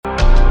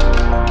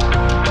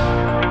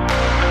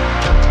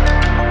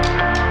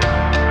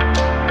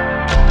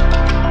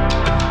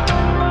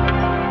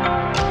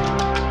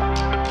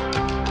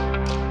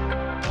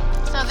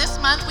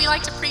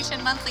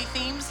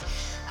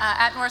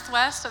at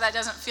Northwest, so that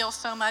doesn't feel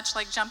so much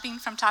like jumping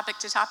from topic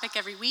to topic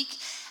every week.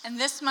 And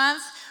this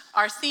month,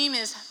 our theme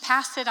is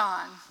Pass It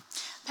On.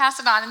 Pass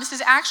it on. And this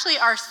is actually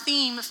our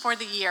theme for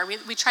the year.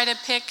 We try to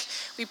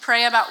we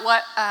pray about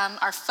what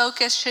our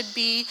focus should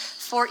be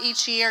for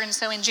each year. And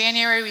so in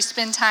January, we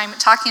spend time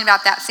talking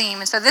about that theme.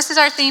 And so this is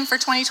our theme for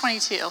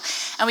 2022.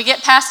 And we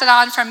get Pass It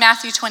On from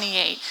Matthew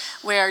 28,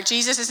 where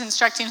Jesus is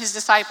instructing his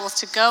disciples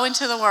to go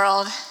into the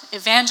world,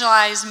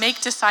 evangelize,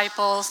 make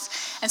disciples.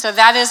 And so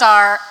that is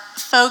our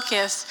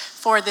focus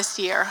for this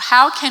year.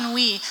 How can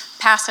we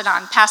pass it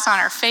on? Pass on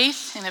our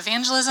faith in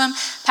evangelism,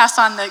 pass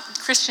on the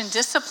Christian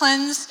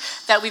disciplines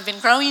that we've been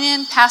growing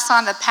in, pass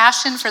on the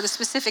passion for the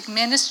specific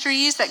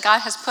ministries that God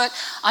has put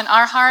on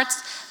our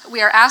hearts.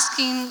 We are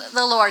asking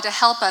the Lord to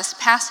help us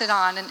pass it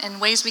on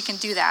and ways we can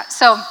do that.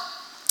 So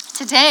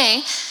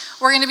today,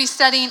 we're going to be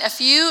studying a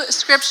few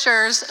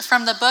scriptures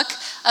from the book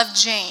of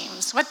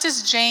James. What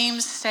does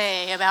James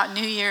say about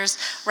New Year's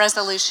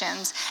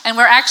resolutions? And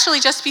we're actually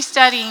just be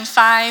studying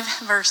 5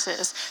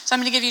 verses. So I'm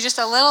going to give you just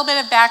a little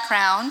bit of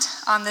background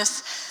on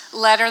this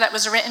letter that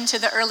was written to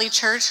the early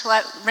church,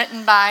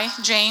 written by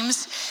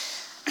James.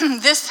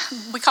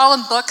 We call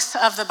them books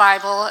of the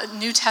Bible.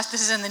 This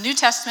is in the New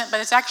Testament, but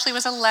it actually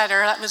was a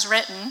letter that was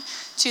written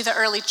to the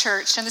early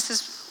church. And this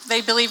is, they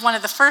believe, one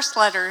of the first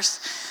letters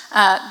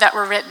that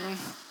were written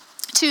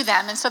to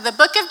them. And so the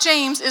book of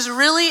James is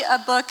really a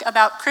book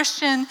about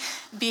Christian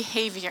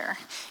behavior.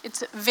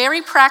 It's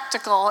very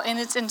practical in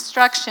its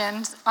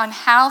instructions on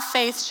how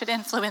faith should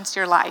influence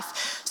your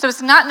life. So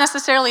it's not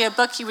necessarily a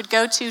book you would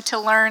go to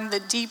learn the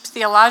deep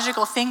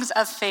theological things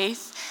of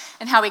faith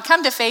and how we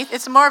come to faith.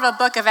 It's more of a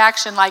book of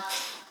action, like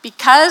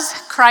because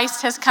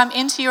Christ has come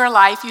into your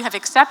life, you have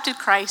accepted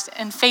Christ,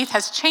 and faith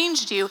has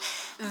changed you.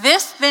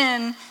 This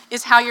then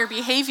is how your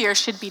behavior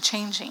should be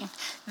changing.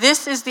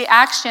 This is the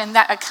action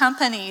that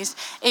accompanies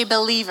a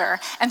believer.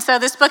 And so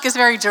this book is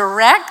very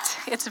direct,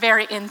 it's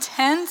very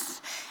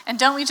intense, and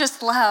don't we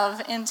just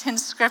love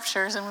intense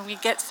scriptures and when we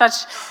get such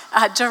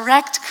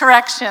direct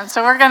correction?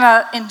 So we're going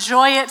to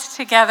enjoy it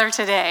together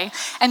today.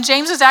 And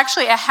James is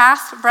actually a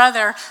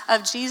half-brother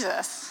of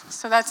Jesus.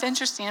 So that's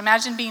interesting.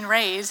 Imagine being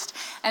raised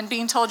and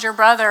being told your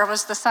brother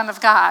was the Son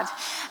of God.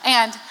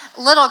 And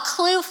little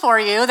clue for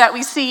you that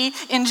we see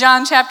in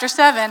John chapter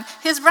 7,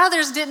 his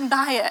brothers didn't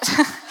buy it.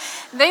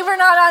 They were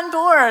not on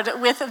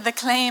board with the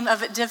claim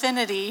of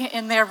divinity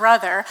in their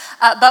brother.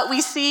 But we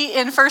see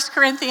in 1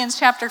 Corinthians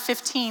chapter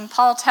 15,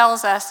 Paul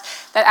tells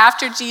us that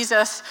after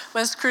Jesus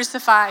was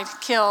crucified,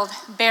 killed,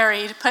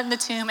 buried, put in the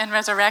tomb, and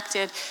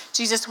resurrected,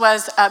 Jesus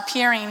was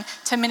appearing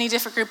to many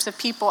different groups of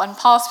people. And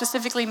Paul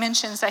specifically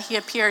mentions that he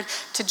appeared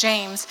to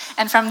James.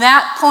 And from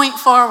that point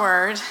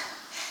forward,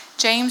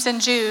 James and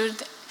Jude,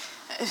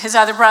 his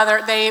other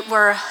brother, they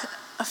were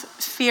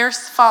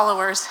fierce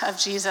followers of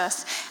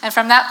Jesus. And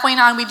from that point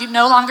on, we do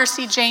no longer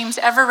see James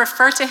ever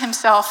refer to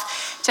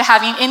himself to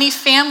having any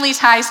family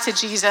ties to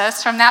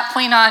Jesus. From that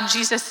point on,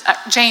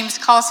 James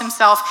calls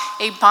himself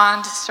a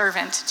bond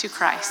servant to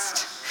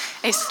Christ,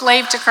 a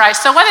slave to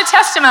Christ. So what a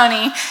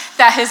testimony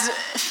that his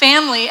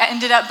family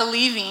ended up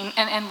believing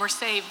and were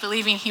saved,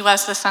 believing he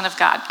was the Son of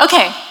God.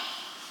 Okay,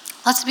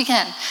 let's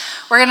begin.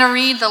 We're going to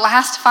read the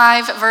last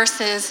 5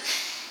 verses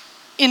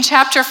in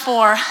chapter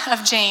 4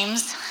 of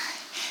James.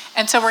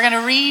 And so we're going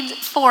to read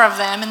 4 of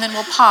them, and then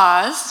we'll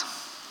pause.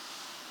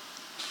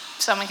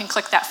 Someone can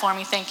click that for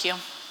me, thank you.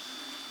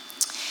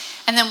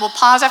 And then we'll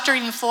pause after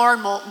reading 4,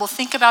 and we'll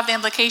think about the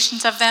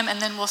implications of them,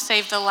 and then we'll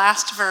save the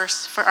last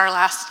verse for our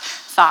last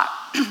thought.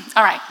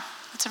 All right,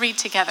 let's read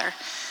together.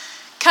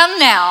 Come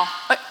now.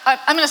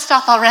 I'm going to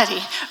stop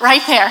already,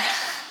 right there.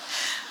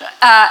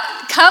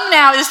 Come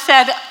now is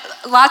said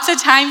lots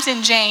of times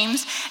in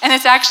James, and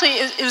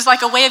it was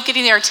like a way of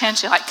getting their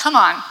attention, like come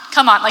on,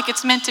 like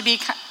it's meant to be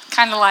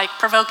kind of like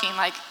provoking,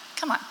 like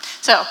come on.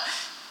 So,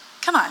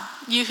 come on,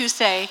 you who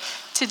say,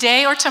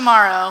 today or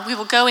tomorrow we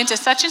will go into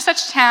such and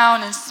such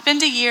town and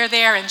spend a year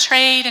there and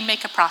trade and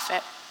make a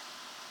profit.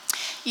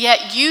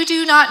 Yet you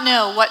do not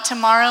know what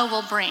tomorrow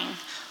will bring.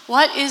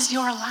 What is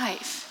your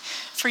life?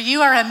 For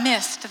you are a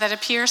mist that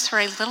appears for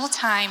a little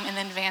time and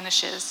then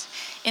vanishes.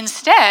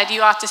 Instead,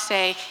 you ought to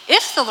say,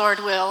 if the Lord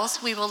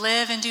wills, we will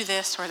live and do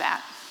this or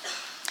that.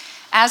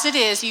 As it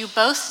is, you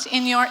boast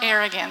in your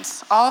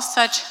arrogance. All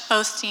such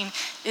boasting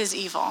is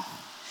evil.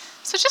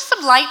 So just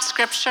some light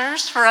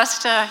scriptures for us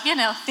to,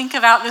 think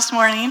about this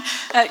morning.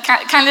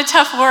 Kind of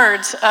tough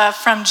words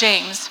from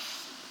James.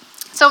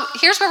 So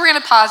here's where we're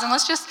going to pause, and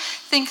let's just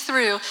think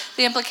through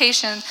the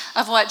implication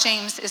of what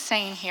James is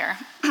saying here.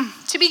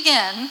 To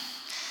begin,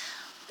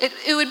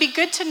 it would be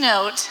good to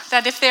note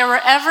that if there were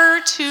ever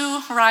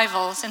 2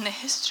 rivals in the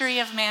history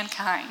of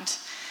mankind,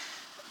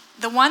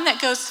 the one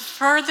that goes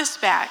furthest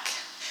back,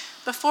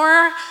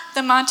 before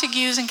the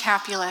Montagues and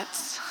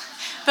Capulets,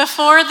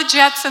 before the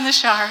Jets and the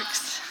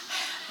Sharks,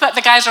 but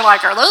the guys are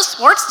like, are those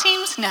sports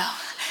teams? No.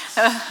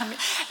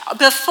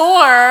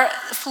 Before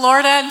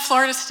Florida and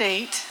Florida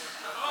State,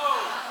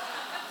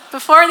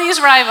 before these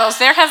rivals,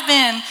 there have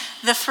been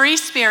the free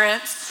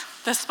spirits,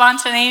 the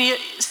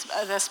spontaneous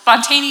the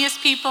spontaneous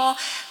people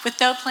with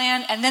no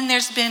plan, and then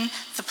there's been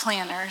the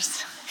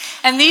planners.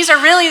 And these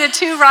are really the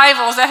two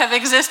rivals that have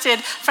existed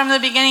from the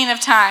beginning of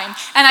time.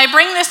 And I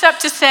bring this up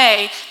to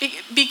say,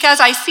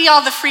 because I see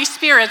all the free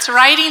spirits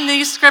writing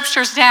these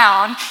scriptures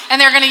down, and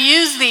they're going to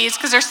use these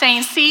because they're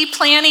saying, see,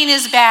 planning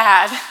is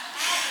bad.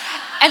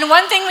 And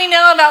one thing we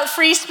know about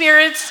free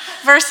spirits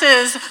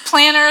versus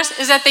planners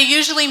is that they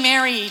usually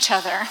marry each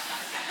other.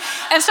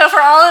 And so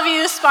for all of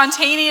you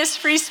spontaneous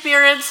free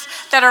spirits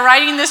that are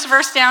writing this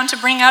verse down to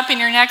bring up in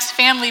your next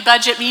family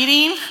budget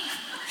meeting,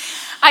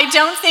 I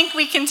don't think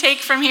we can take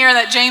from here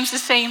that James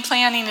is saying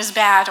planning is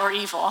bad or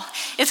evil.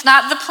 It's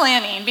not the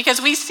planning, because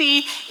we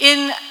see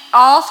in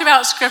all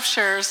throughout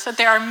scriptures that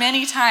there are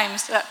many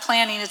times that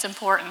planning is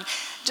important.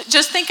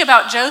 Just think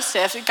about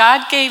Joseph.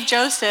 God gave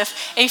Joseph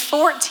a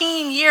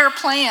 14-year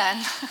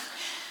plan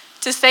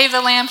to save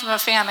the land from a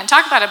famine.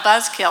 Talk about a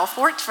buzzkill.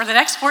 For the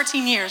next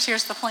 14 years,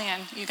 here's the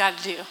plan you got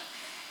to do.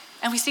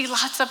 And we see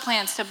lots of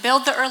plans to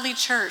build the early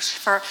church,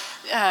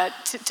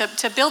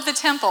 to build the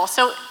temple.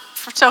 So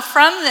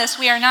from this,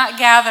 we are not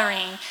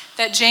gathering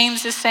that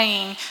James is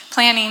saying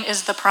planning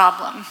is the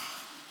problem.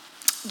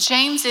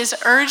 James is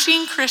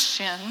urging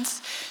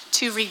Christians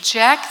to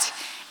reject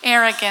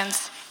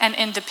arrogance and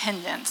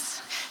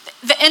independence.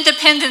 The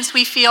independence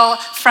we feel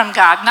from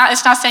God.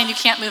 It's not saying you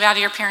can't move out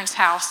of your parents'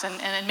 house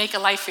and make a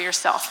life for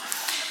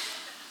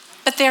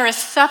yourself. But there is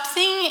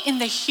something in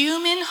the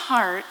human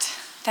heart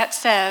that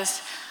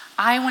says,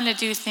 I want to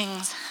do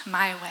things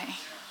my way.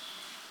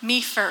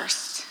 Me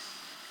first.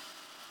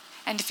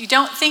 And if you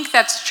don't think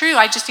that's true,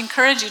 I just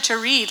encourage you to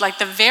read. Like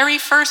the very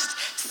first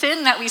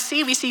sin that we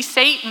see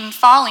Satan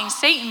falling.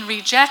 Satan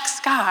rejects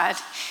God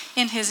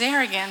in his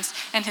arrogance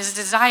and his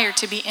desire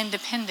to be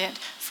independent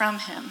from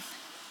him.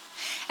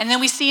 And then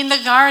we see in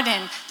the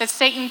garden that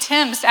Satan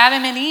tempts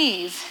Adam and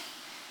Eve.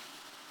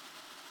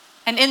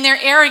 And in their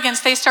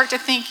arrogance, they start to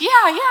think,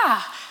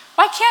 yeah,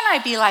 why can't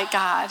I be like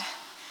God?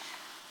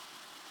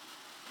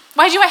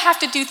 Why do I have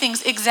to do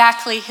things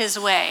exactly his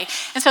way?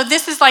 And so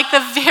this is like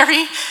the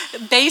very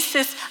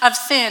basis of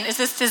sin, is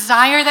this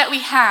desire that we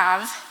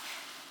have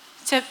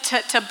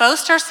to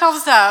boast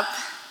ourselves up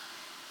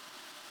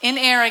in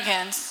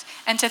arrogance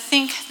and to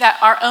think that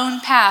our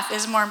own path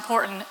is more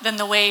important than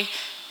the way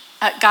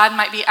God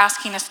might be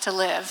asking us to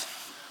live.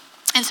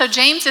 And so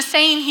James is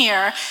saying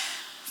here,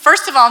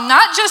 first of all,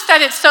 not just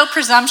that it's so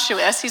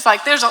presumptuous. He's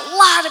like, there's a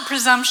lot of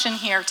presumption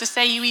here to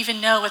say you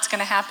even know what's going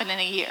to happen in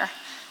a year.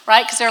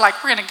 Right? Because they're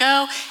like, we're going to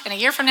go, and a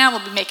year from now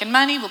we'll be making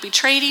money, we'll be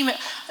trading.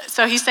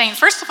 So he's saying,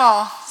 first of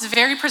all, it's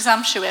very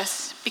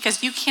presumptuous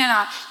because you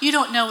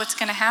don't know what's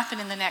going to happen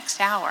in the next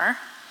hour.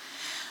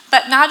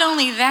 But not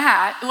only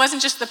that, it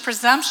wasn't just the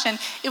presumption,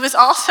 it was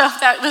also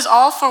that it was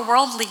all for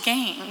worldly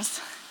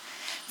gains.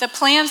 The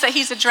plans that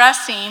he's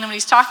addressing when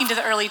he's talking to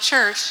the early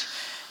church,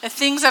 the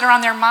things that are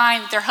on their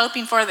mind, that they're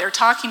hoping for, that they're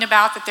talking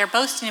about, that they're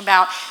boasting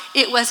about,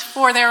 it was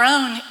for their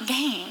own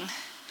gain.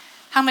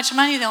 How much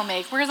money they'll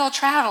make, where they'll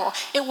travel.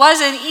 It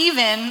wasn't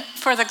even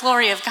for the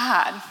glory of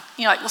God.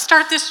 Like, we'll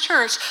start this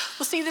church,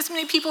 we'll see this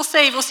many people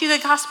saved, we'll see the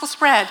gospel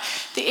spread.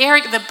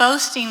 The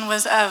boasting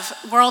was of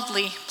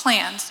worldly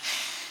plans.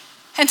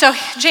 And so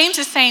James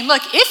is saying,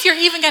 look, if you're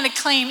even going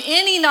to claim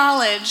any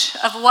knowledge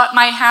of what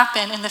might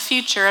happen in the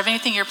future, of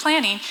anything you're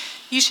planning,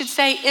 you should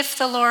say, if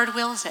the Lord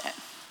wills it.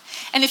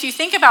 And if you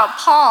think about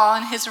Paul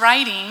and his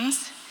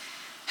writings,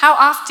 how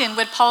often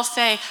would Paul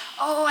say,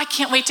 oh, I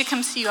can't wait to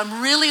come see you.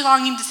 I'm really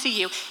longing to see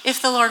you,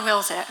 if the Lord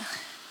wills it.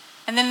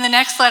 And then in the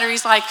next letter,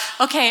 he's like,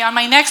 okay, on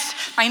my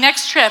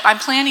next trip, I'm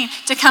planning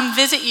to come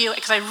visit you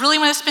because I really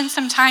want to spend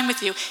some time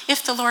with you,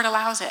 if the Lord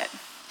allows it.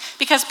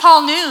 Because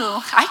Paul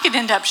knew I could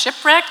end up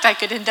shipwrecked, I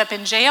could end up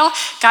in jail,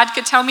 God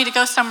could tell me to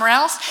go somewhere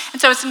else.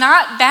 And so it's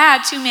not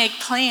bad to make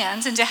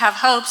plans and to have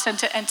hopes and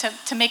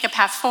to make a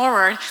path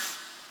forward.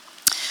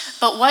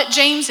 But what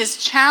James is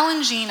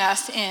challenging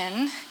us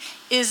in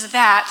is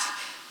that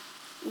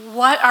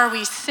what are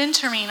we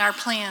centering our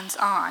plans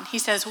on? He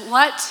says,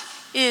 what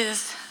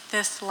is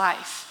this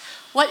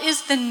life? What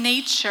is the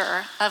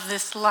nature of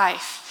this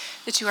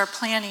life that you are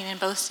planning and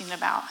boasting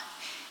about?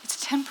 It's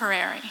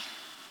temporary.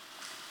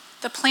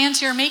 The plans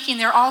you're making,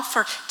 they're all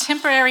for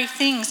temporary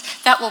things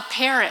that will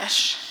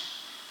perish.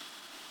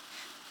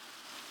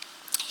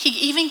 He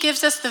even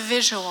gives us the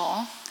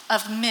visual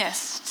of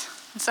mist.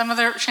 And some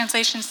other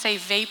translations say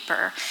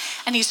vapor.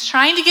 And he's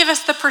trying to give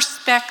us the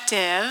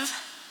perspective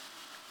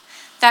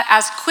that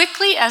as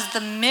quickly as the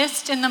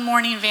mist in the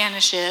morning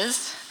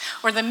vanishes,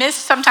 or the mist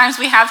sometimes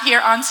we have here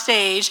on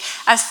stage,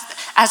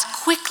 as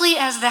quickly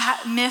as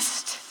that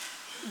mist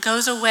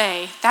goes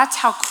away, that's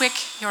how quick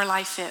your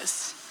life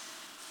is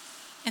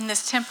in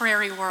this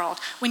temporary world.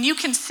 When you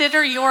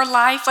consider your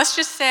life, let's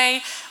just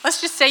say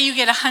you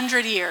get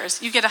 100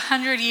 years. You get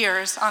 100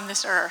 years on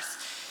this earth.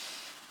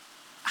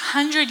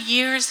 100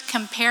 years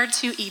compared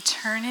to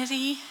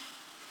eternity.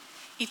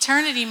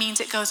 Eternity means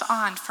it goes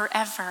on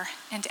forever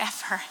and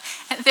ever.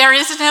 And there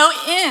is no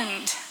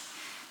end.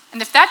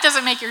 And if that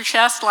doesn't make your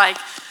chest like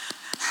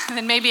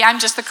then maybe I'm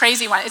just the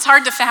crazy one. It's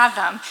hard to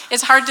fathom.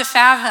 It's hard to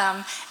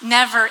fathom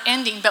never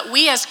ending. But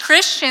we as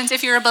Christians,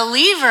 if you're a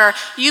believer,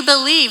 you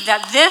believe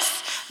that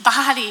this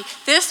body,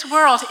 this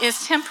world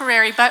is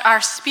temporary, but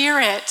our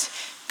spirit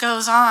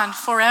goes on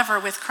forever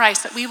with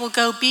Christ, that we will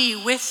go be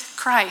with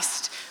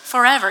Christ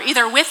forever,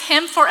 either with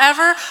him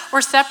forever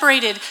or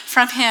separated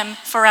from him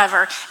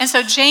forever. And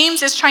so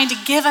James is trying to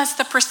give us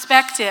the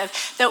perspective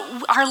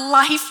that our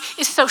life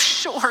is so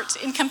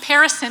short in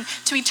comparison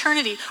to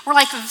eternity. We're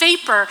like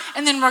vapor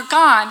and then we're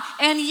gone,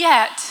 and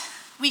yet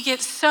we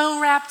get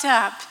so wrapped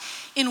up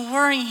in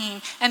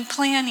worrying and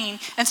planning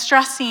and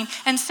stressing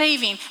and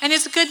saving. And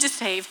it's good to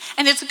save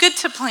and it's good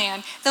to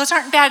plan. Those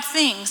aren't bad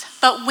things.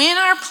 But when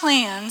our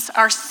plans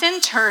are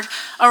centered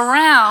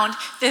around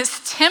this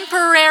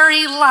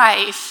temporary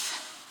life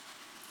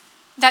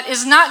that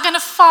is not going to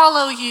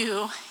follow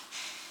you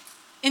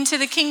into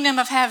the kingdom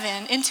of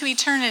heaven, into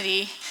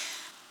eternity,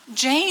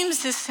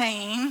 James is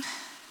saying,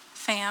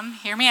 fam,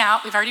 hear me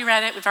out. We've already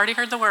read it. We've already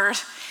heard the word.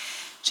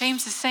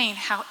 James is saying,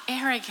 how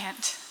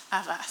arrogant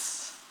of us.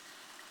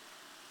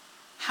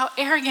 How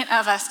arrogant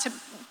of us to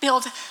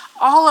build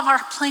all of our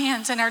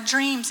plans and our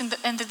dreams and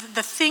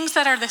the things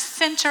that are the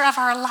center of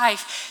our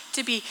life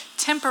to be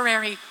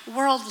temporary,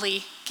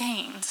 worldly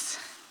gains,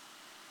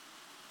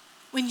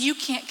 when you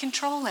can't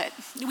control it.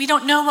 We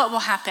don't know what will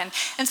happen.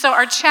 And so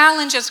our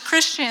challenge as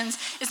Christians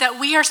is that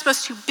we are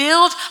supposed to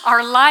build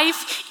our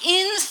life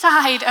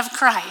inside of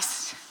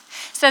Christ.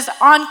 It says,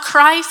 on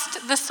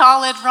Christ, the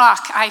solid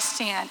rock, I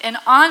stand. And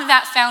on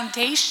that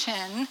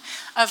foundation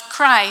of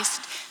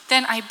Christ,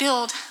 then I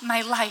build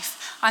my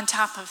life on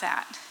top of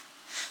that.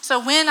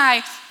 So when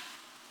I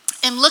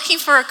am looking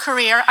for a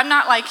career, I'm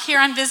not like, here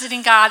I'm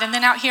visiting God, and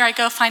then out here I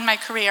go find my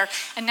career,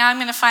 and now I'm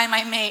going to find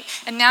my mate,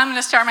 and now I'm going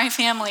to start my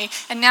family,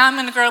 and now I'm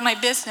going to grow my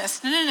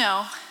business.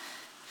 No.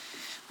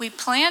 We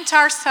plant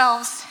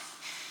ourselves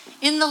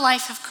in the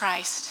life of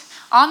Christ,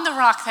 on the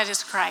rock that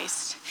is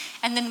Christ,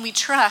 and then we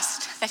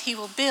trust that he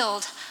will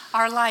build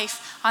our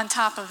life on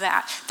top of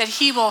that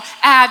he will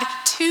add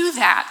to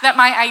that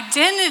my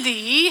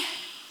identity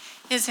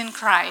is in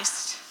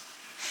Christ.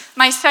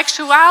 My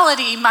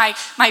sexuality, my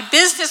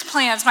business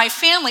plans, my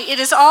family, it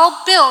is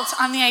all built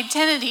on the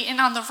identity and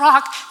on the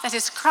rock that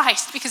is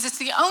Christ, because it's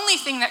the only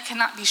thing that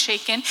cannot be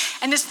shaken,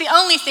 and it's the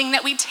only thing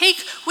that we take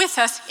with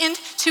us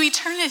into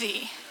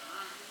eternity.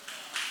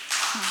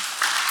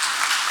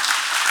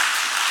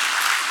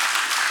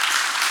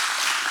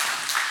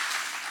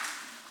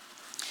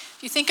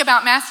 If you think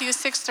about Matthew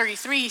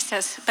 6:33, he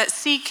says, but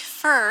seek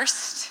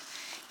first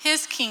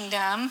his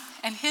kingdom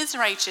and his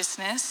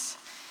righteousness,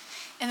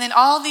 and then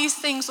all these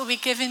things will be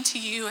given to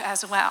you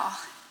as well.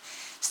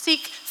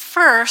 Seek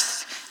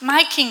first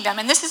my kingdom.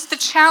 And this is the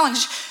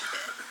challenge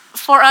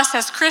for us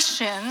as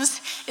Christians,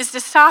 is to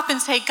stop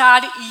and say,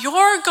 God,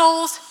 your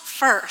goals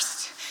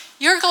first.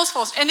 Your goals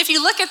first. And if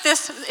you look at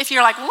this, if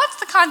you're like, well, what's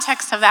the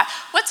context of that?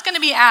 What's going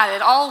to be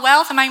added? All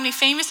wealth? Am I going to be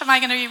famous? Am I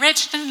going to be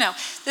rich? No.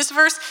 This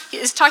verse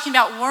is talking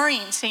about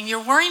worrying, saying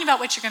you're worrying about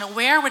what you're going to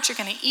wear, what you're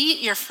going to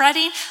eat. You're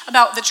fretting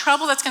about the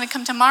trouble that's going to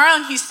come tomorrow.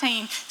 And he's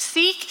saying,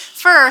 seek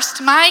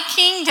first my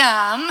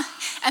kingdom,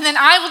 and then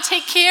I will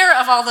take care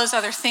of all those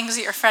other things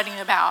that you're fretting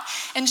about.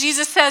 And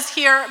Jesus says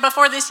here,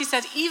 before this, he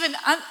said, even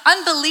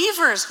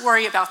unbelievers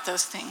worry about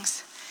those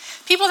things.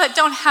 People that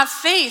don't have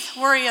faith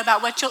worry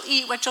about what you'll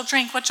eat, what you'll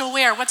drink, what you'll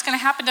wear, what's going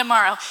to happen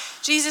tomorrow.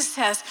 Jesus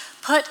says,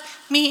 put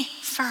me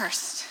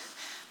first.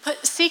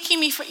 Seeking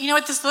me first. You know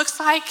what this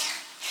looks like?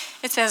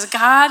 It says,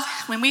 God,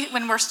 when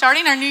we're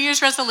starting our New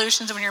Year's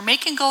resolutions, when you're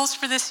making goals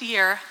for this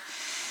year,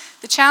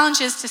 the challenge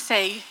is to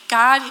say,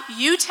 God,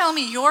 you tell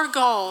me your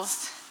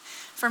goals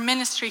for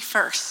ministry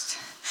first,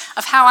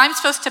 of how I'm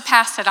supposed to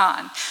pass it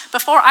on.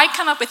 Before I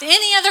come up with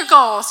any other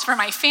goals for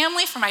my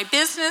family, for my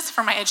business,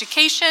 for my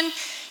education,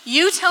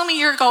 you tell me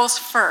your goals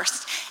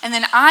first, and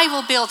then I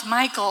will build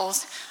my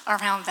goals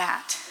around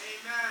that.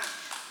 Amen.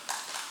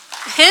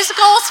 His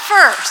goals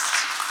first.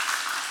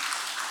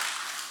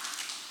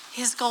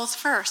 His goals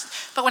first.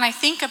 But when I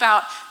think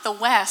about the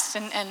West,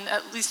 and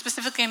at least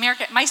specifically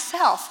America,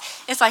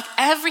 myself, it's like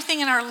everything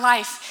in our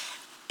life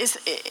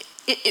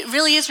it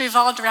really is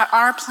revolved around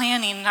our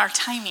planning and our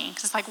timing.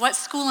 Because it's like, what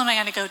school am I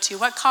going to go to?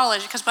 What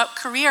college? Because what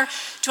career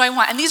do I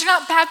want? And these are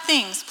not bad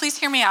things. Please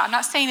hear me out. I'm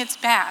not saying it's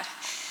bad.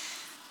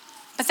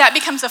 But that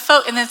becomes a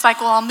focus, and then it's like,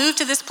 well, I'll move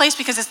to this place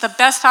because it's the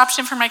best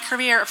option for my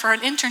career or for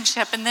an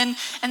internship, and then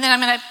I'm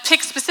going to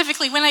pick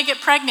specifically when I get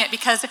pregnant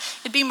because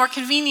it'd be more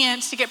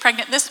convenient to get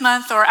pregnant this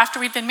month or after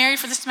we've been married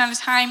for this amount of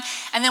time,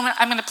 and then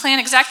I'm going to plan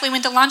exactly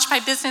when to launch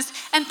my business.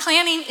 And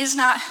planning is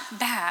not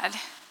bad,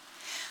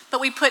 but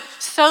we put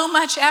so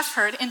much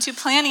effort into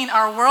planning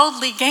our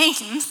worldly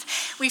gains.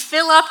 We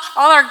fill up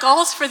all our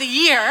goals for the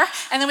year,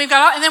 and then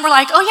we're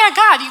like, oh yeah,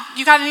 God,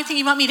 you got anything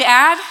you want me to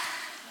add?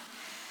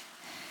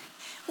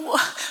 Where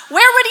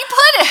would he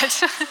put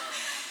it?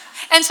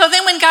 And so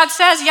then when God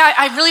says, yeah,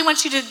 I really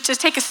want you to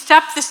take a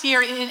step this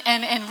year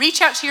and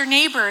reach out to your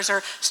neighbors,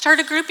 or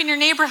start a group in your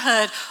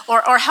neighborhood,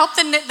 or help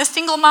the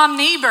single mom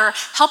neighbor,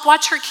 help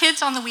watch her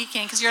kids on the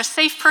weekend because you're a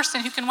safe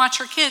person who can watch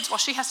her kids while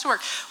she has to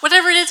work.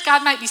 Whatever it is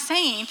God might be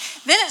saying,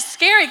 then it's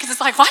scary because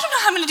it's like, well, I don't know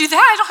how I'm going to do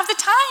that. I don't have the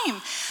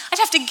time. I'd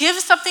have to give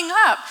something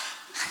up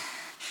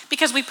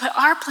because we put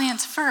our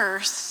plans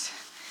first.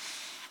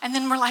 And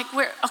then we're like,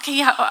 okay,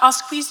 yeah, I'll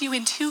squeeze you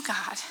in too,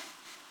 God.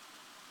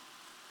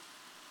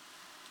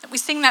 We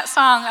sing that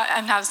song.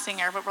 I'm not a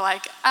singer, but we're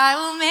like, I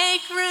will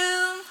make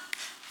room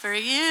for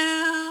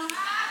you.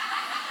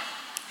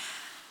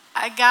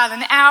 I got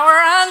an hour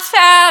on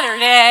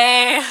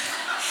Saturday,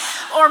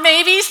 or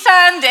maybe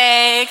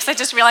Sunday, because I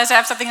just realized I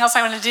have something else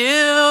I want to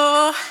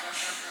do.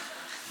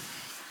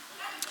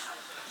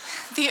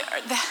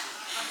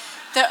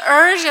 The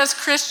urge as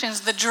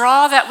Christians, the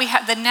draw that we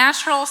have, the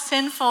natural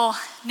sinful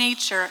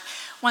nature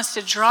wants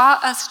to draw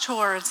us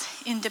towards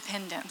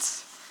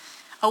independence,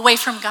 away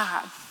from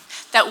God.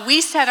 That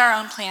we set our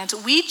own plans,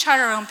 we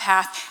chart our own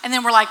path, and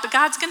then we're like, but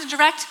God's going to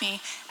direct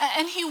me,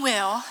 and he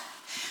will.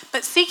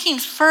 But seeking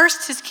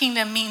first his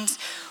kingdom means,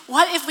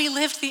 what if we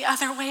lived the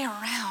other way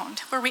around,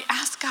 where we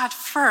ask God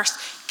first,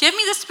 give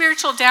me the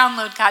spiritual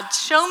download, God,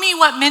 show me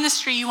what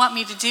ministry you want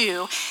me to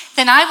do,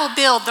 then I will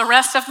build the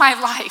rest of my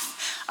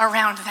life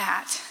around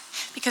that,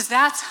 because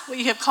that's what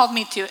you have called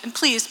me to. And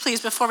please,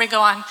 before we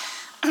go on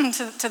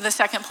to the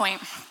second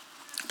point,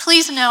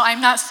 please know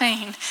I'm not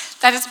saying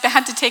that it's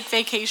bad to take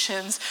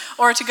vacations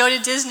or to go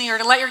to Disney or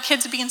to let your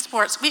kids be in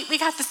sports. We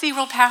got the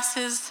SeaWorld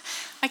passes.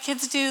 My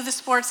kids do the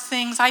sports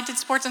things. I did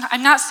sports. And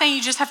I'm not saying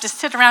you just have to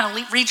sit around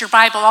and read your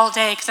Bible all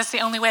day because that's the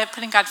only way of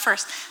putting God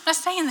first. I'm not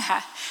saying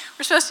that.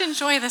 We're supposed to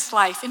enjoy this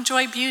life,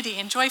 enjoy beauty,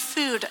 enjoy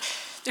food.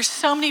 There's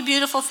so many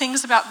beautiful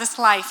things about this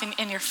life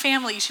and your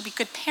family. You should be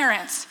good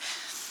parents.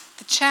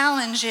 The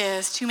challenge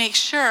is to make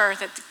sure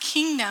that the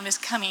kingdom is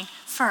coming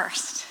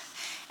first.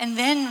 And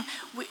then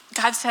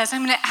God says,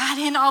 I'm going to add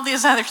in all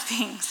these other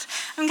things.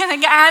 I'm going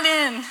to add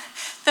in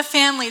the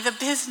family, the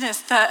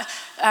business,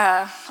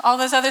 all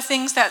those other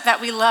things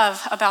that we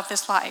love about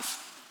this life.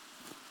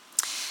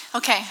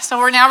 Okay, so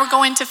we're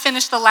going to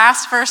finish the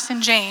last verse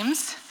in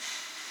James.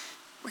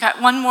 We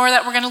got one more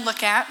that we're going to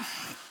look at,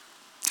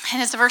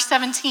 and it's verse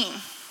 17.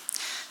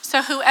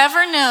 So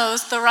whoever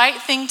knows the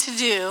right thing to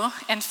do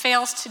and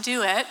fails to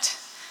do it,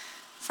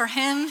 for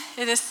him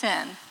it is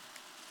sin.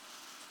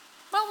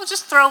 Well, we'll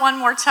just throw one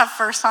more tough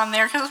verse on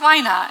there, because why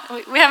not?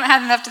 We haven't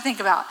had enough to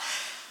think about.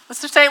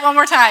 Let's just say it one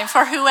more time.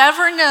 For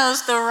whoever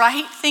knows the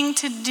right thing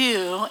to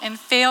do and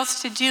fails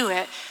to do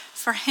it,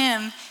 for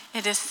him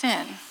it is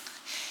sin.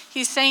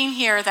 He's saying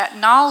here that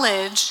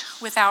knowledge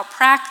without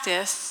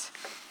practice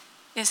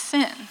is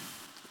sin.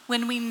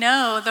 When we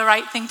know the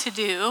right thing to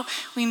do,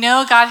 we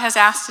know God has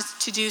asked us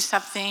to do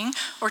something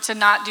or to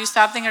not do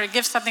something or to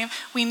give something.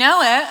 We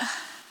know it,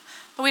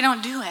 but we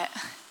don't do it.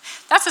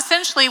 That's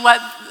essentially what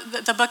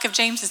the book of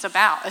James is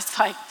about. It's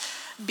like,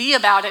 be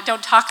about it,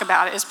 don't talk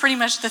about it. It's pretty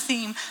much the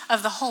theme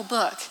of the whole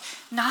book.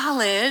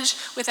 Knowledge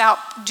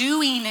without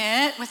doing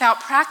it, without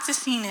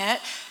practicing it,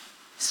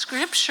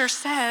 Scripture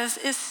says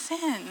is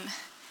sin.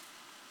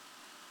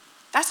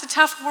 That's a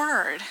tough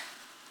word.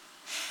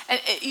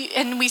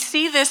 And we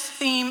see this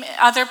theme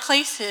other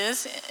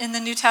places in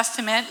the New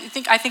Testament.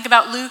 I think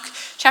about Luke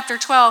chapter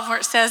 12, where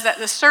it says that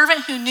the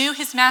servant who knew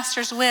his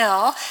master's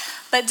will,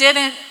 but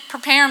didn't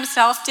prepare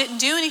himself, didn't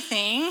do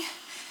anything,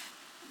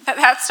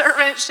 that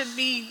servant should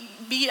be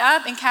beat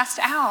up and cast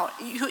out.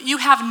 You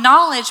have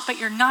knowledge, but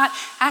you're not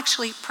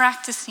actually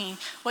practicing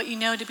what you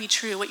know to be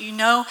true, what you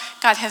know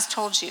God has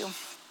told you.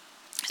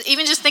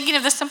 Even just thinking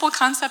of the simple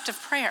concept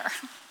of prayer.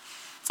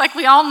 It's like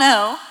we all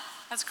know,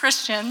 as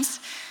Christians,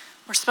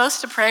 we're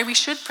supposed to pray. We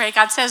should pray.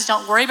 God says,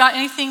 don't worry about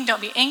anything. Don't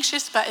be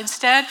anxious, but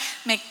instead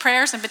make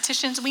prayers and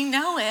petitions. We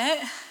know it.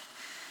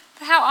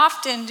 But how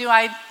often do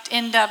I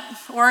end up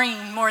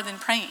worrying more than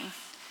praying?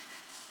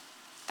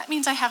 That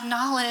means I have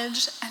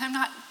knowledge and I'm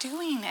not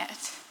doing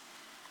it.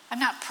 I'm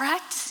not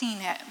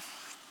practicing it.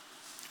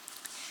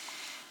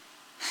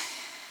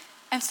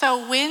 And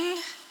so when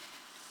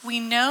we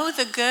know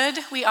the good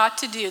we ought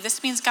to do,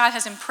 this means God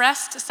has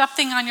impressed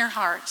something on your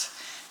heart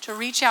to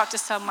reach out to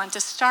someone,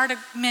 to start a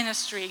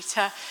ministry,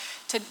 to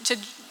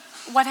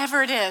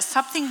whatever it is,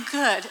 something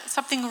good,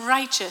 something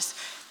righteous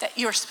that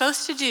you're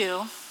supposed to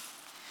do.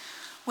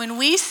 When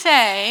we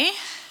say,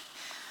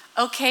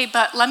 okay,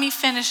 but let me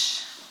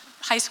finish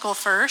high school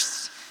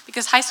first,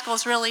 because high school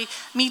is really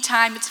me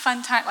time, it's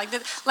fun time, like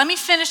this. Let me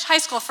finish high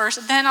school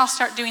first, then I'll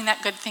start doing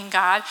that good thing,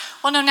 God.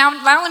 Well, no, now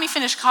let me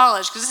finish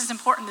college, because this is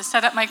important to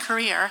set up my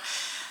career.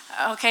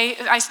 Okay,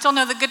 I still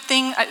know the good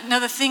thing, I know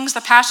the things,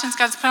 the passions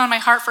God's put on my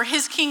heart for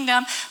his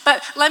kingdom,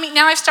 but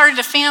now I've started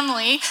a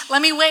family,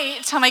 let me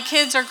wait till my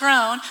kids are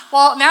grown.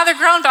 Well, now they're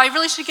grown, but I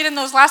really should get in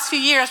those last few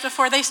years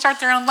before they start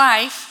their own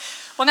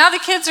life. Well, now the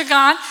kids are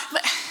gone,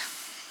 but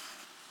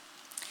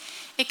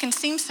it can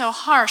seem so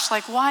harsh.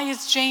 Like, why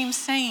is James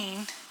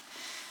saying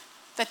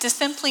that to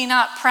simply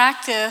not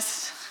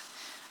practice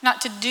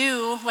not to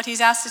do what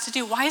he's asked us to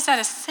do. Why is that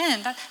a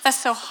sin? That's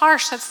so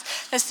harsh.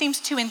 That seems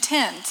too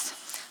intense.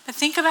 But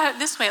think about it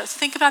this way. Let's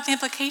think about the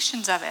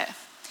implications of it.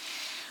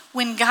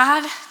 When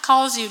God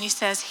calls you and he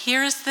says,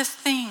 here's this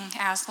thing,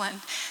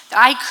 Aslan,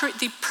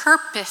 the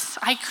purpose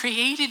I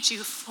created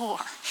you for.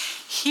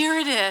 Here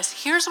it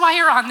is. Here's why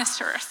you're on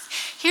this earth.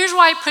 Here's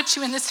why I put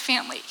you in this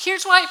family.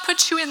 Here's why I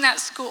put you in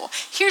that school.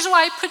 Here's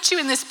why I put you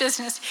in this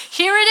business.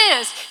 Here it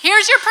is.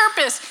 Here's your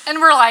purpose. And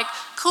we're like,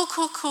 cool.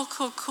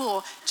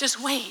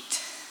 Just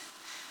wait.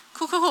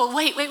 Cool.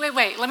 Wait.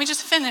 Let me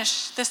just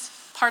finish this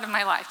part of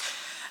my life.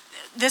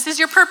 This is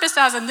your purpose,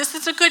 Aslan. This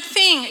is a good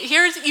thing.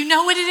 You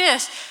know what it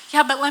is.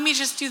 Yeah, but let me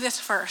just do this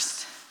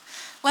first.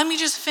 Let me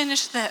just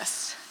finish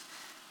this.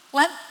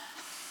 We're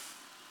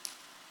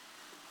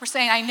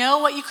saying, I know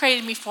what you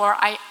created me for.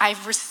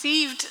 I've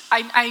received,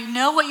 I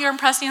know what you're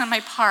impressing on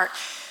my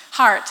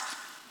heart.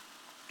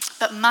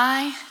 But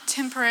my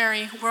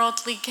temporary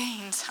worldly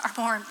gains are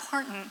more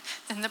important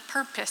than the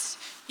purpose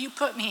you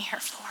put me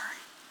here for.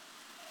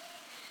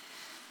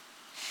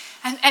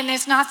 And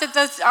it's not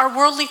that our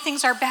worldly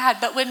things are bad,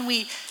 but when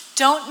we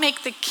don't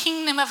make the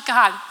kingdom of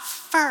God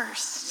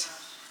first,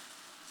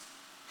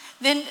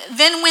 then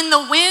when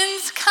the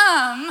winds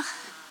come,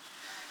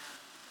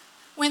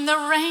 when the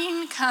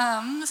rain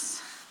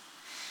comes,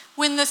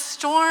 when the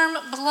storm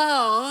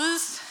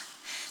blows,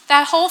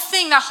 that whole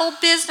thing, that whole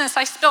business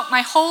I spent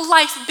my whole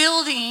life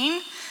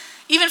building,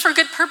 even for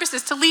good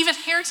purposes, to leave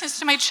inheritance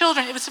to my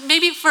children. It was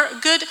maybe for a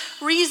good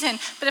reason,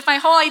 but if my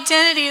whole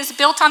identity is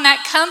built on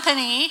that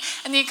company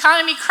and the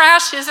economy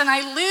crashes and I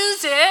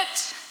lose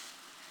it,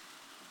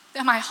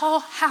 then my whole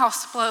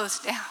house blows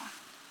down.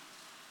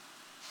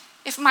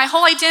 If my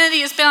whole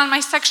identity has been on my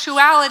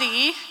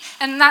sexuality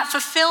and that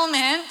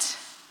fulfillment,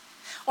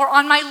 or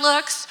on my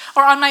looks,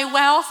 or on my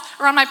wealth,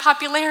 or on my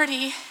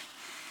popularity,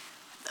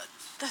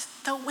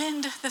 the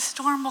wind, the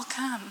storm will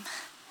come.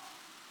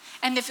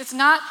 And if it's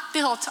not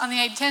built on the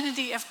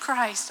identity of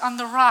Christ, on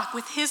the rock,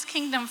 with his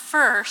kingdom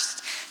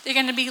first, they're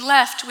going to be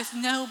left with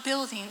no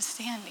building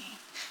standing,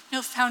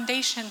 no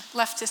foundation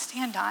left to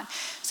stand on.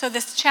 So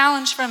this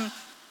challenge from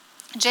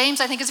James,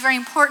 I think, is very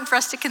important for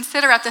us to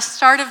consider at the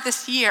start of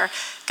this year.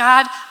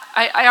 God,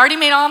 I already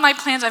made all my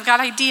plans. I've got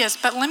ideas,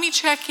 but let me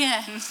check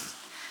in.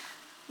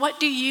 What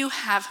do you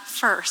have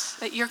first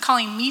that you're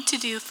calling me to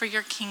do for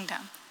your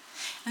kingdom?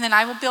 And then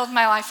I will build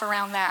my life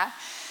around that.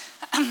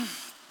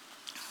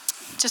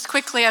 Just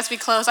quickly as we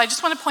close, I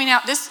just want to point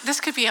out,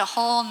 this could be a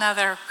whole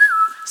nother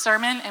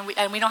sermon, and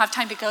we don't have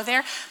time to go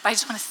there, but I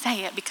just want to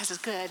say it because it's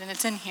good and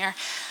it's in here.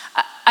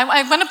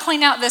 I want to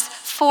point out this,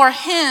 for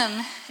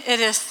him it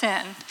is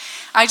sin.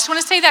 I just want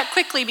to say that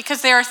quickly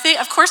because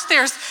of course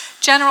there's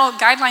general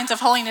guidelines of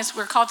holiness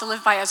we're called to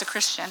live by as a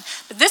Christian.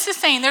 But this is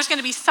saying there's going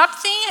to be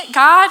something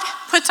God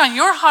puts on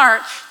your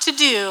heart to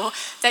do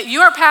that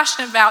you are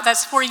passionate about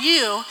that's for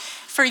you.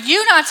 For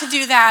you not to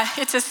do that,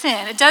 it's a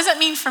sin. It doesn't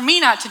mean for me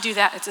not to do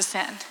that, it's a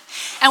sin.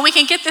 And we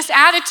can get this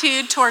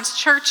attitude towards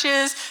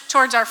churches,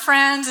 towards our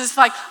friends. It's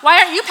like, why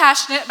aren't you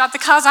passionate about the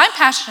cause I'm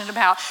passionate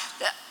about?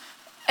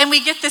 And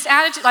we get this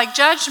attitude like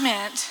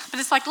judgment. But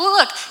it's like,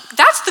 look,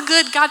 that's the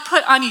good God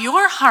put on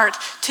your heart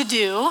to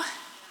do.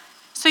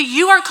 So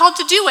you are called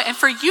to do it. And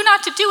for you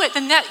not to do it,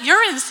 then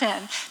you're in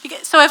sin.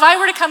 So if I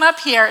were to come up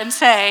here and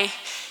say,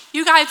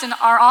 you guys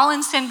are all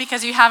in sin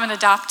because you haven't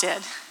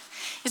adopted,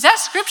 is that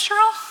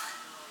scriptural?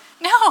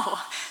 No,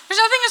 there's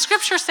nothing in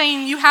scripture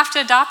saying you have to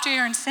adopt or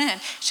you're in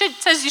sin. It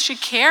says you should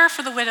care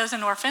for the widows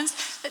and orphans.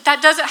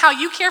 How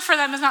you care for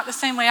them is not the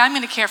same way I'm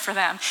going to care for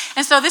them.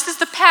 And so this is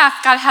the path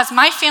God has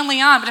my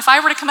family on. But if I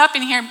were to come up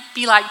in here and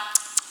be like,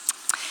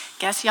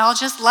 guess y'all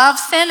just love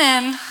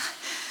sinning.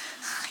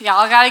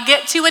 Y'all got to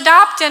get to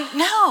adopting.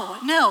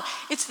 No.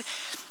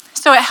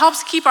 So it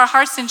helps keep our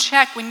hearts in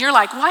check when you're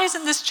like, why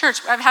isn't this church?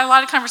 I've had a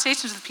lot of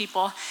conversations with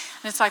people.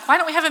 And it's like, why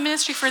don't we have a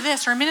ministry for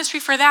this or a ministry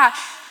for that?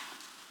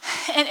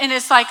 And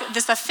it's like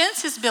this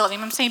offense is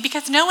building. I'm saying,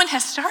 because no one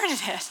has started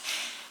it.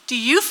 Do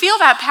you feel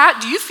that,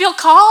 Pat? Do you feel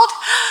called?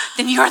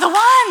 Then you're the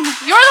one.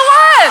 You're the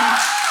one.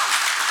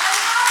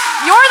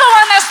 You're the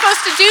one that's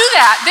supposed to do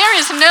that. There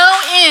is no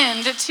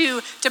end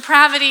to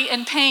depravity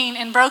and pain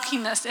and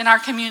brokenness in our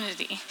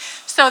community.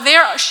 So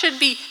there should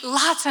be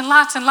lots and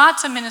lots and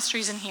lots of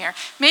ministries in here.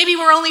 Maybe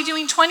we're only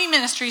doing 20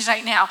 ministries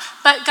right now,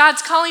 but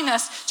God's calling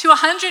us to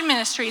 100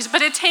 ministries.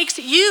 But it takes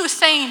you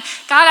saying,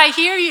 God, I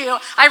hear you.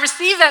 I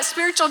receive that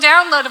spiritual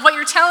download of what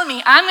you're telling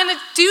me. I'm going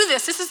to do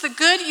this. This is the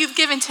good you've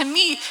given to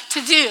me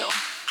to do.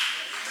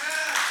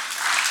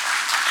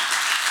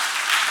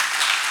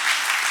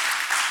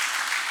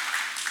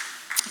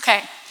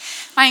 Okay,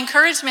 my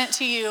encouragement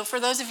to you, for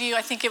those of you,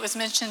 I think it was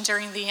mentioned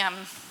during the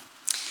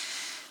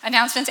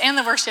announcements and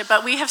the worship,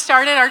 but we have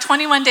started our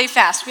 21-day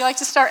fast. We like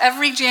to start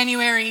every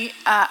January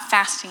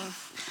fasting,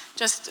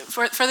 just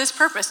for this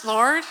purpose.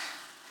 Lord,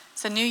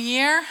 it's a new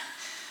year.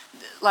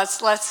 Let's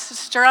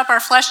stir up our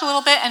flesh a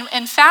little bit.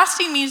 And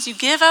fasting means you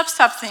give up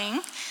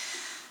something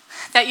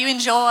that you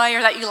enjoy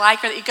or that you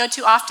like or that you go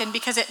to often,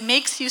 because it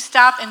makes you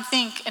stop and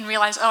think and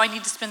realize, oh, I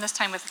need to spend this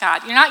time with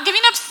God. You're not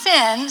giving up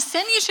sin.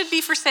 Sin you should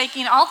be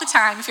forsaking all the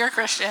time if you're a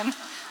Christian.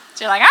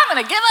 So you're like, I'm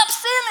going to give up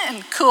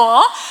sin.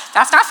 Cool.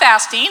 That's not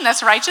fasting.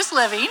 That's righteous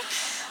living.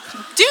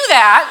 Do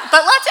that,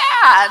 but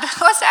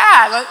let's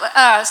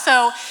add.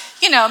 So,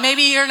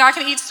 maybe you're not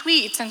going to eat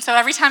sweets. And so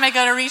every time I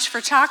go to reach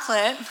for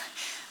chocolate,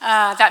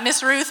 that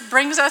Miss Ruth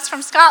brings us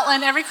from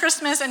Scotland every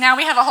Christmas, and now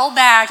we have a whole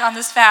bag on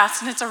this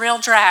fast, and it's a real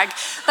drag.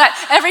 But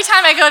every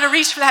time I go to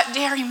reach for that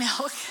dairy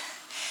milk,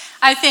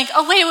 I think,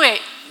 oh,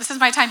 wait, this is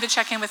my time to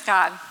check in with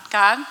God.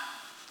 God,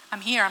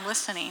 I'm here, I'm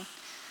listening.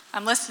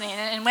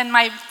 And when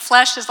my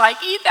flesh is like,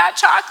 eat that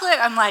chocolate,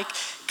 I'm like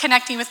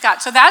connecting with God.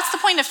 So that's the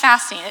point of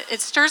fasting. It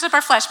stirs up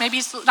our flesh. Maybe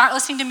it's not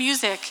listening to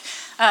music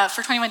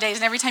for 21 days.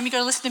 And every time you go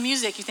to listen to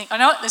music, you think, oh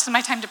no, this is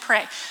my time to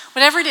pray.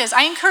 Whatever it is,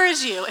 I encourage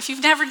you, if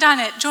you've never done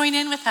it, join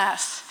in with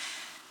us.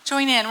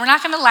 Join in. We're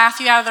not going to laugh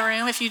you out of the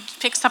room if you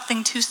pick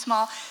something too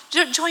small.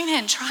 Join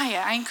in, try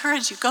it. I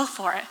encourage you, go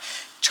for it.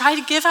 Try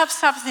to give up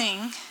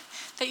something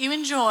that you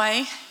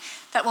enjoy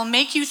that will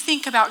make you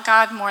think about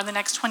God more in the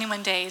next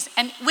 21 days.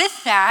 And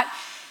with that,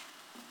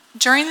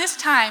 during this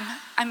time,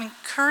 I'm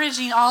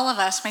encouraging all of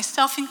us,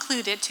 myself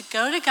included, to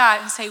go to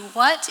God and say,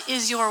 what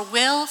is your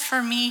will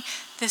for me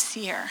this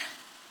year?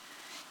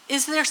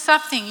 Is there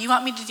something you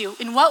want me to do?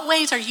 In what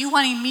ways are you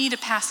wanting me to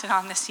pass it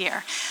on this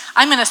year?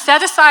 I'm going to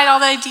set aside all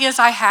the ideas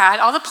I had,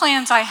 all the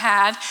plans I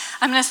had.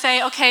 I'm going to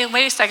say, okay,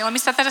 wait a second, let me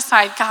set that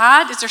aside.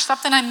 God, is there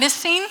something I'm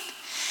missing?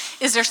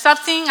 Is there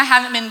something I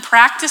haven't been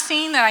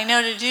practicing that I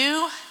know to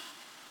do?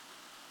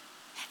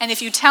 And if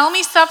you tell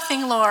me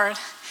something, Lord,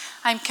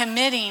 I'm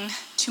committing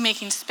to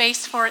making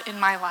space for it in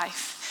my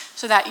life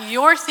so that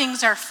your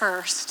things are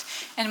first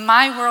and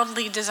my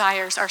worldly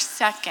desires are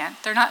second.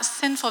 They're not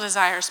sinful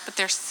desires, but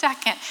they're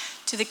second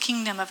to the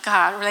kingdom of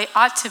God, or they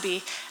ought to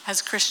be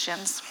as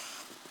Christians.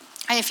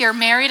 And if you're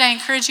married, I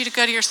encourage you to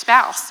go to your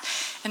spouse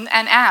and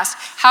ask,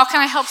 how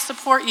can I help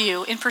support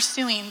you in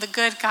pursuing the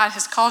good God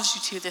has called you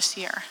to this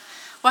year?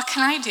 What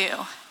can I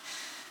do?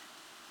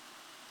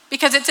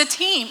 Because it's a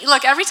team.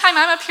 Look, every time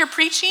I'm up here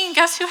preaching,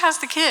 guess who has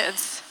the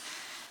kids?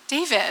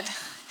 David.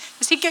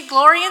 Does he get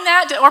glory in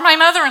that? Or my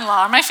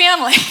mother-in-law, or my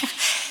family?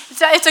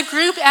 It's a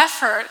group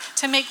effort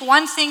to make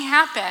one thing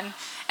happen.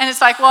 And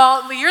it's like,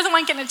 well, you're the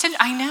one getting attention.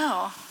 I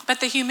know.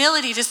 But the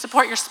humility to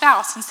support your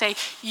spouse and say,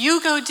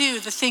 you go do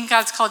the thing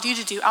God's called you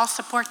to do. I'll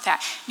support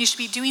that. And you should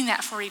be doing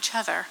that for each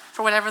other,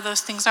 for whatever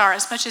those things are,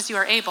 as much as you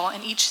are able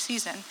in each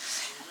season.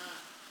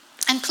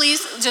 And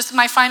please, just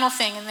my final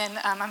thing, and then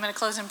I'm going to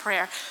close in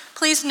prayer.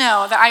 Please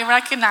know that I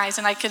recognize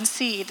and I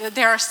concede that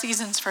there are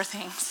seasons for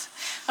things.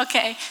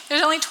 Okay,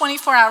 there's only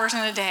 24 hours in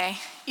a day.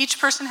 Each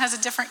person has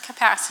a different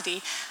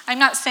capacity. I'm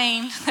not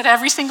saying that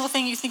every single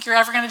thing you think you're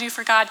ever going to do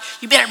for God,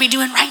 you better be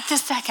doing right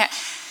this second.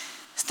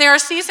 There are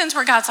seasons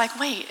where God's like,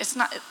 wait, it's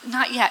not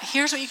yet.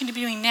 Here's what you can be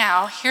doing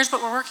now. Here's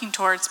what we're working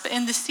towards. But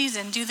in this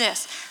season, do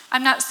this.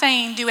 I'm not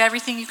saying do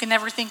everything you can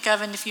never think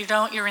of, and if you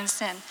don't, you're in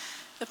sin.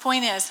 The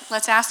point is,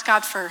 let's ask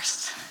God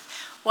first.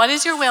 What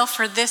is your will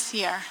for this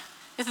year?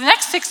 It's the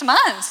next 6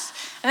 months.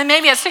 And then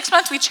maybe at 6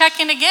 months we check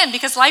in again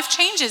because life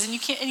changes and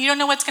you don't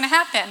know what's going to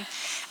happen.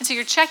 And so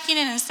you're checking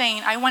in and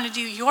saying, I want to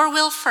do your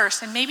will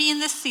first. And maybe in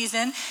this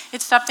season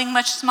it's something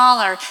much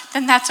smaller.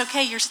 Then that's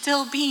okay. You're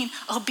still being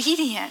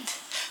obedient.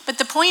 But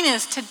the point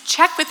is to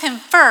check with him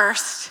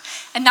first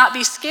and not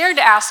be scared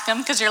to ask him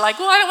because you're like,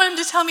 well, I don't want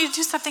him to tell me to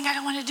do something I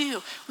don't want to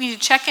do. We need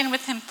to check in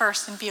with him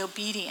first and be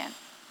obedient.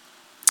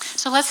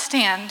 So let's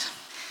stand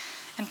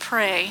and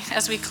pray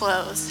as we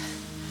close.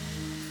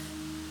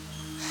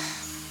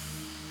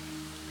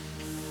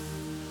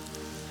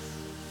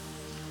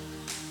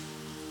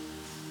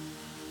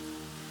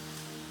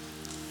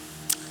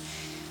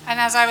 And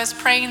as I was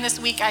praying this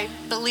week, I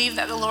believe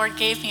that the Lord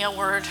gave me a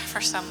word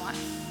for someone.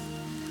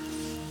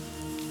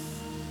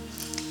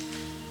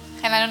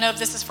 And I don't know if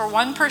this is for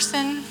one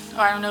person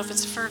or I don't know if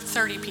it's for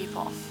 30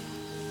 people.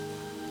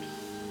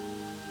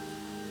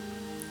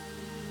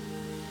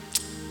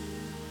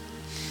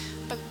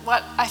 But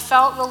what I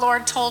felt the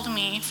Lord told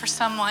me for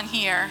someone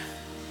here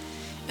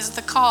is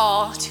the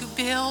call to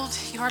build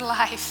your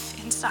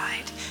life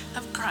inside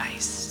of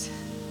Christ.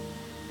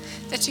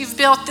 That you've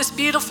built this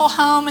beautiful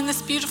home and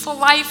this beautiful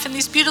life and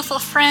these beautiful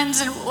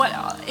friends and what,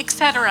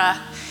 etc.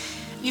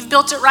 You've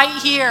built it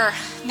right here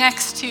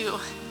next to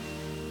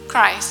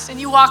Christ.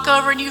 And you walk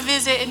over and you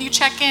visit and you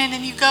check in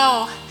and you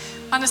go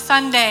on a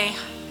Sunday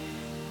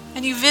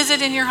and you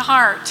visit in your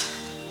heart.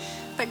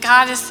 But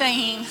God is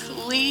saying,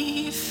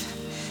 leave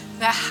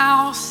the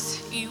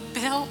house you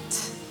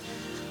built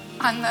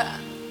on the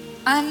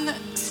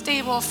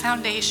unstable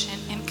foundation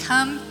and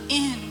come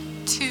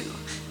into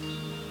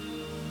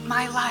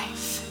my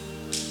life.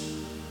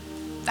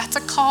 That's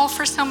a call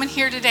for someone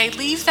here today.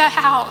 Leave that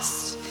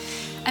house.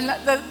 And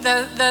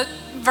the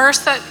verse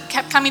that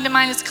kept coming to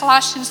mind is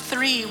Colossians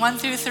 3,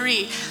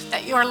 1-3,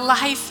 that your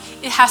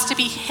life, it has to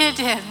be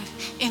hidden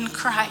in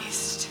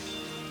Christ.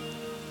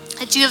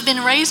 That you have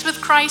been raised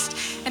with Christ,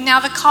 and now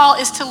the call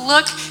is to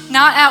look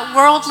not at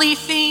worldly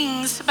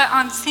things, but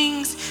on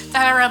things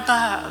that are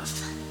above.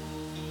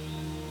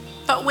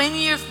 But when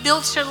you've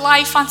built your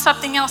life on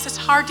something else, it's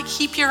hard to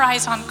keep your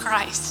eyes on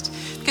Christ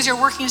because you're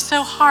working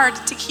so hard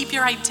to keep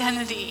your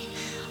identity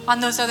on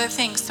those other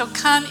things. So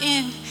come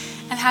in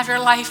and have your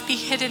life be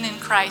hidden in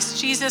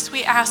Christ. Jesus,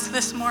 we ask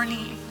this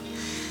morning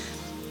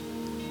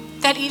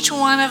that each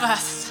one of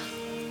us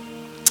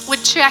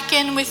would check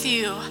in with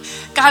you.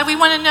 God, we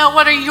want to know,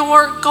 what are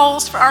your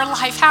goals for our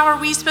life? How are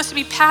we supposed to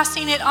be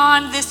passing it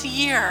on this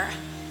year?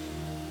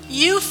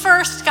 You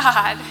first,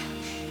 God,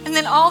 and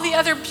then all the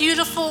other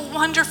beautiful,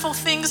 wonderful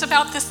things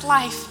about this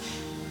life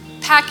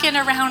pack in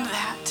around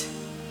that.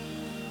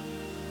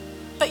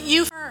 But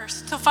you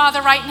first. So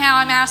Father, right now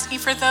I'm asking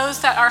for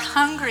those that are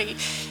hungry,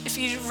 if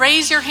you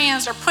raise your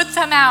hands or put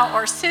them out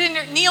or sit in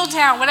your, kneel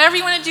down, whatever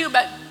you want to do,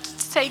 but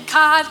say,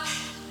 God,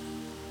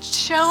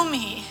 show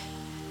me,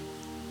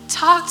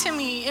 talk to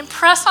me,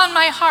 impress on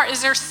my heart.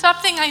 Is there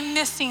something I'm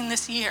missing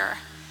this year?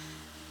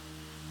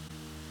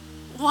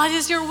 What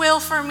is your will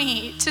for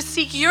me? To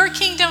seek your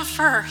kingdom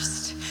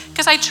first.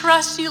 Because I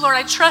trust you, Lord.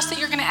 I trust that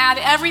you're going to add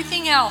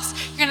everything else.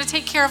 You're going to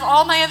take care of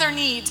all my other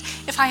needs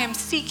if I am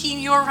seeking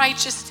your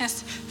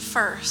righteousness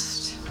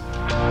first.